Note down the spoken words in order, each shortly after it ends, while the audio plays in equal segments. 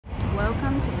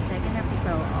welcome to the second episode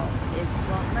of IT'S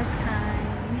VLOGMAS Time.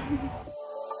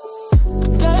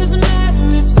 Doesn't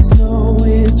matter if the snow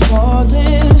is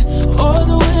falling or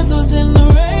the wind blows and the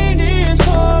rain is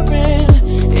pouring.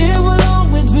 It will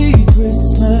always be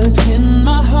Christmas in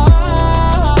my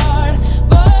heart.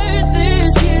 But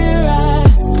this year I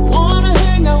wanna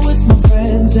hang out with my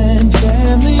friends and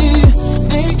family,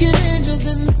 making angels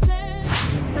in the sand.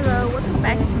 Hello, welcome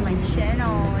back to my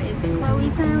channel. It's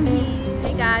Chloe Town here.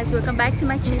 Hey guys, welcome back to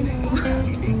my channel.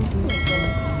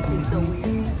 It's so weird.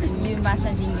 You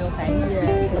massaging your face?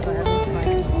 Yeah, because I have this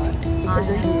microphone.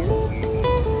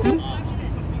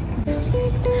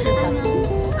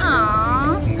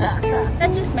 Aww, that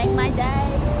just made my day.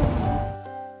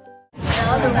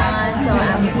 Hello everyone, so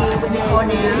I'm here with Nicole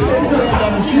now. We're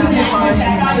getting some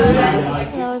Korean food.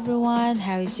 Hello everyone,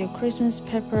 how is your Christmas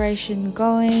preparation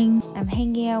going? I'm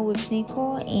hanging out with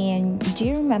Nicole, and do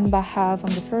you remember her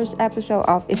from the first episode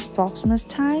of IT'S VLOGMAS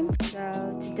Time?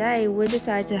 So today we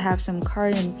decided to have some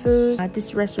Korean food.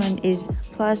 This restaurant is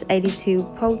Plus 82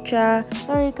 Pocha.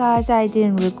 Sorry guys, I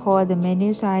didn't record the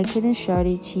menu so I couldn't show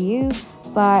it to you.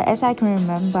 But as I can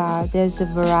remember, there's a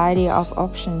variety of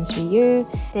options for you.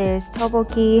 There's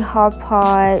tteokbokki, hot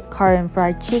pot, Korean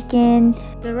fried chicken.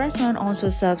 The restaurant also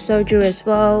serves soju as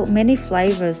well. Many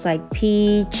flavors like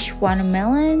peach,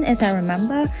 watermelon, as I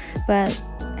remember. But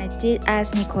I did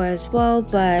ask Nicole as well,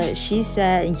 but she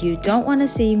said you don't want to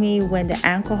see me when the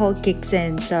alcohol kicks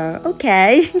in. So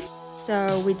okay. So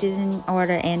we didn't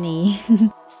order any.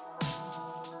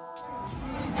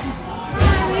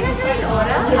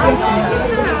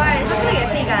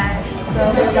 So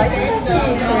we would like to have the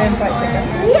Korean fried chicken.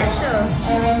 Yeah, sure.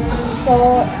 So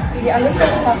we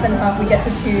understand half and half. We get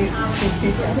the two.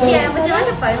 Yeah, would you like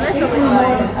a boneless or with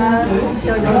bone?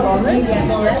 Should we go boneless? Yeah,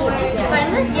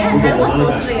 boneless, yeah. And what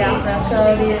sauce do we after? So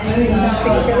the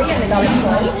sweet chili and the garlic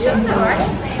sauce. Alright.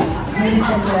 And then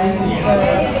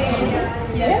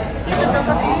Yeah,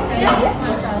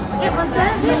 one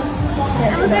serve, yeah. And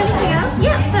was there anything else?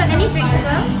 Yeah, so any drinks as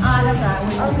well?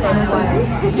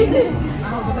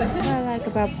 What I like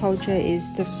about Pocha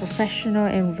is the professional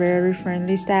and very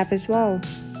friendly staff as well.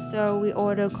 So we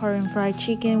ordered Korean fried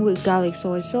chicken with garlic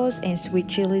soy sauce and sweet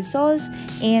chili sauce,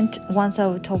 and one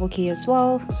serve of tteokbokki as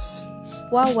well.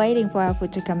 While waiting for our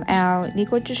food to come out,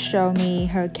 Nicole just showed me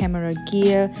her camera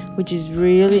gear, which is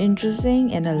really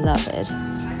interesting and I love it.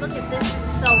 Look at this,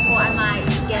 so cool. I might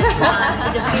get one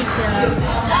in the future.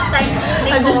 Thanks,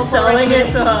 Nicole. I'm just selling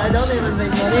it to her. I don't even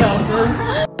make money off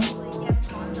it.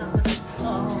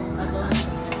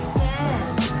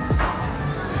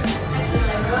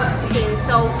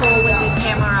 So cool with the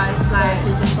camera, it's like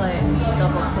You just like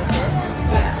double click it.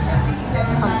 yeah.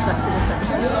 Comes back to the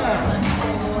center.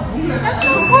 That's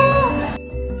so cool.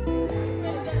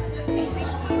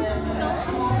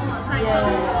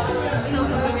 So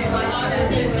convenient.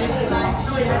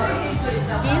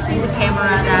 Do you see the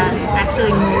camera that is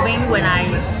actually moving when I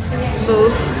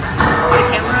move the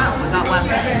camera? Oh my god, what I'm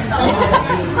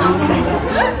saying.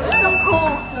 So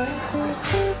cool.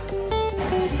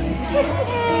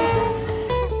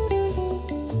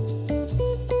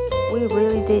 We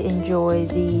really did enjoy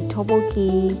the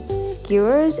tteokbokki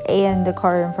skewers and the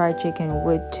Korean fried chicken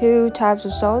with two types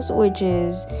of sauce, which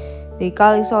is the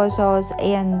garlic soy sauce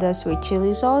and the sweet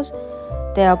chili sauce.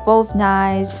 They are both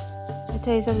nice. The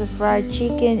taste of the fried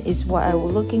chicken is what I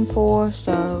was looking for,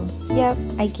 so yep,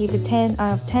 I give it 10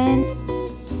 out of 10.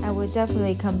 I will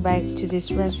definitely come back to this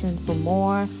restaurant for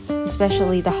more,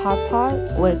 especially the hot pot.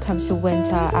 When it comes to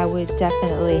winter, I would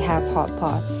definitely have hot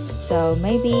pot. So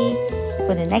maybe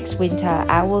for the next winter,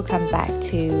 I will come back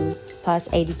to Plus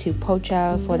 82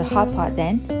 Pocha for the hot pot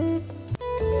then.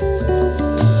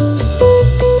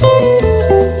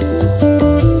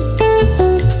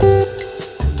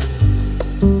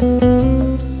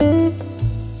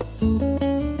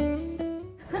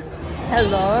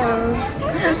 Hello.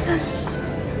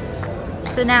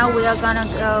 So now we are gonna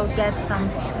go get some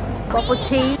bubble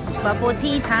tea. Bubble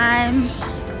tea time.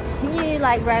 You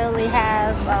like rarely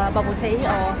have bubble tea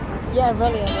or? Yeah,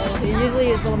 really.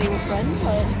 Usually it's only with friends,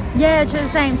 but Yeah, true,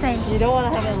 same. you don't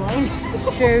want to have it alone.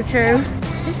 True.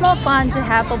 It's more fun to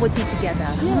have bubble tea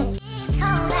together. Yeah.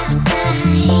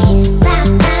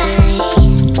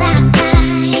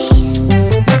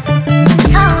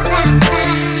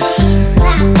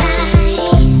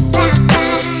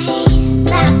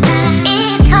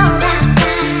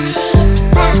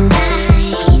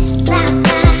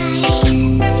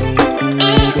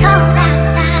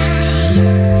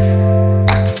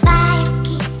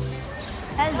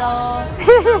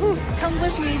 Come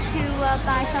with me to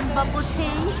buy some bubble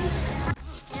tea.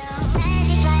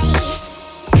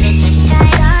 Christmas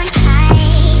tide on high.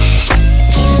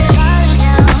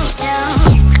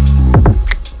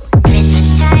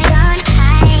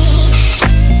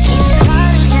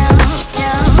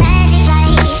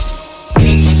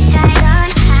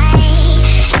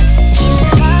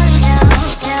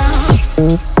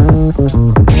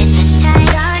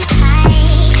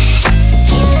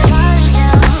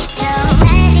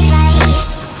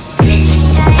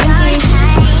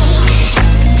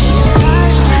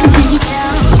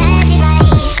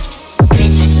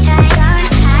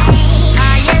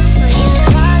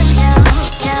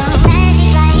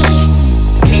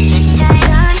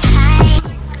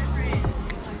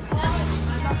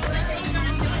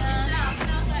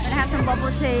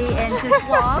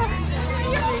 walk.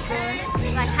 Really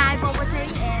good. Like high bubble tea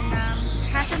and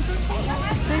passion fruit tea.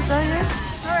 Think so, yeah?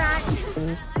 Alright.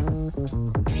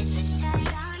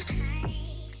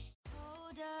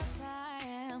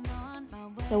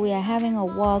 So we are having a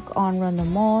walk on Rundle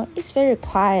Mall. It's very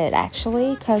quiet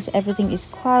actually because everything is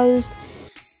closed.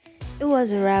 It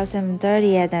was around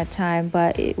 7:30 at that time,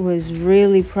 but it was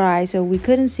really bright, so we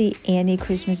couldn't see any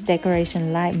Christmas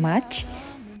decoration light much.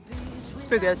 It's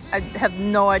pretty good. I have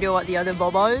no idea what the other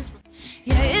boba is.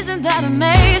 Yeah, isn't that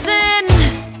amazing?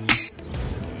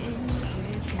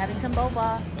 Having some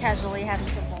boba, casually having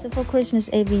some boba. So for Christmas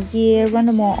every year,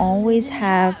 Rundle Mall always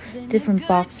have different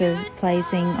boxes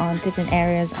placing on different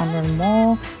areas on Rundle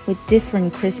Mall with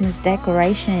different Christmas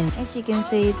decoration. As you can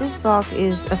see, this box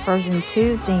is a Frozen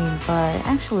 2 theme, but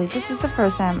actually this is the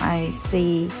first time I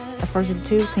see a Frozen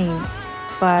 2 theme,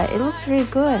 but it looks really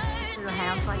good. Little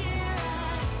house like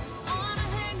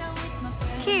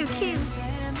Cute, cute.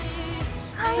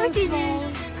 Oh, look at you.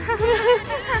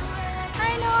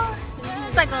 I know.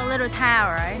 It's like a little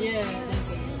tower, right? yeah.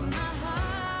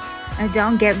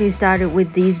 Don't get me started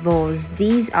with these bowls.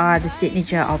 These are the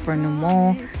signature of Rundle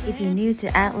Mall. If you're new to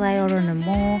Adelaide or Rundle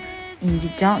Mall and you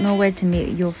don't know where to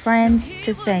meet your friends,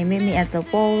 just say meet me at the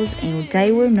bowls and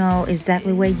they will know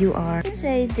exactly where you are. I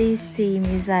say this theme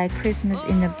is like Christmas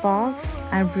in a box.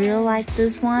 I really like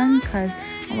this one because,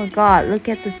 oh my god, look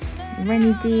at this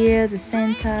reindeer, the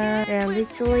Santa. They're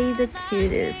literally the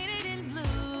cutest.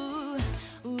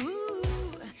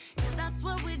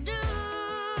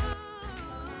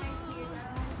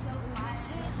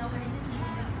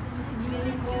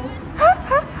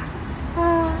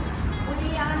 We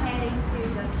are heading to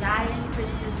the giant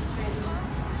Christmas tree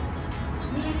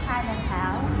near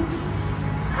Chinatown.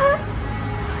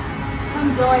 Come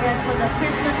join us for the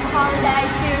Christmas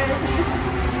holidays here.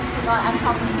 Well, I'm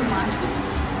talking too much.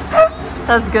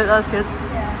 That's good, that's good.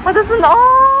 Yeah. Oh, this is,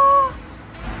 oh!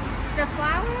 The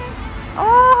flowers?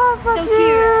 Oh, so So cute.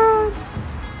 cute.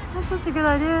 That's such a good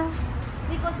idea.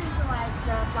 Nicole seems to like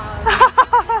the flowers.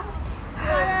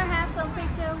 Wanna have some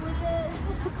picture with it?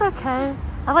 It's okay.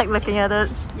 I like looking at it.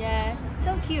 Yeah.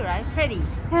 So cute, right? Pretty.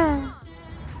 Yeah.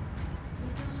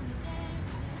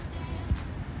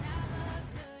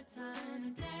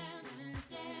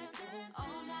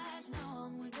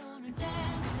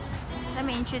 Let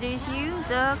me introduce you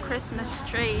the Christmas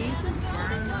tree. Doesn't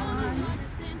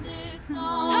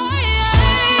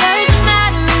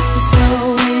matter if the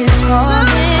snow is falling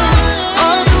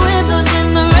or the wind blows and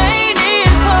the rain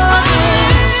is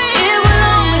pouring. It will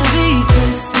always be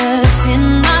Christmas in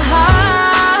my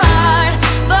heart.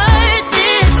 But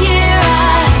this year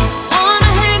I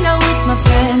wanna hang out with my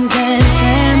friends and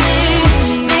family,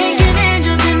 making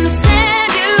angels in the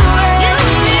sand. You and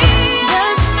me.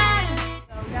 Doesn't matter.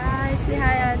 So guys,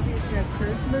 behind us is the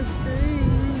Christmas tree.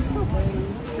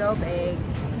 So big.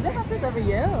 They have this every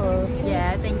year, or?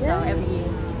 Yeah, I think so, every year.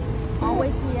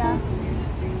 Always here.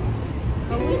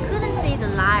 But we couldn't see the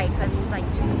light because it's like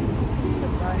too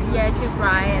bright. Yeah, too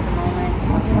bright at the moment.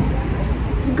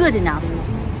 Good enough.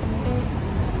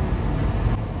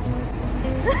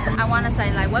 I want to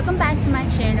say like, welcome back to my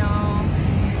channel.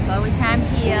 It's Chloe time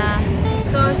here.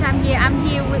 So time here, I'm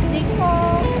here with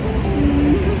Nicole.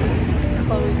 It's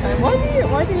Chloe time.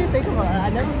 Why do you think about it? I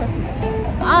never questioned that.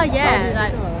 Oh yeah,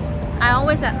 like I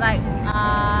always like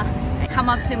come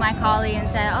up to my colleague and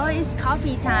say, oh, it's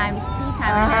coffee time, it's tea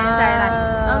time, and then say like,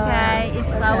 okay, it's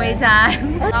Chloe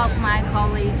time. A lot of my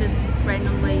colleagues just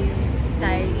randomly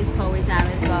say it's Chloe time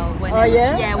as well. When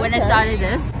when I started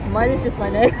this. Mine is just my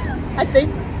name. I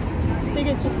think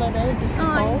it's just my name. It's just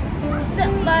Nicole.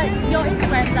 But your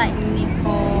Instagram's like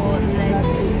Nicole.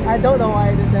 I don't know why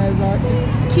I did that as well. It's just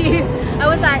cute. I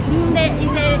was like,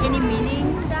 is there any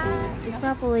meaning to that? It's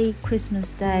probably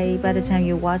Christmas Day by the time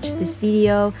you watch this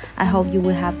video. I hope you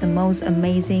will have the most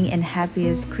amazing and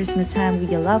happiest Christmas time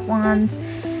with your loved ones.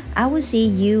 I will see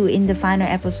you in the final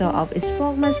episode of IT'S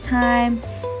VLOGMAS Time.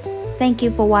 Thank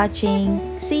you for watching.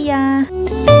 See ya!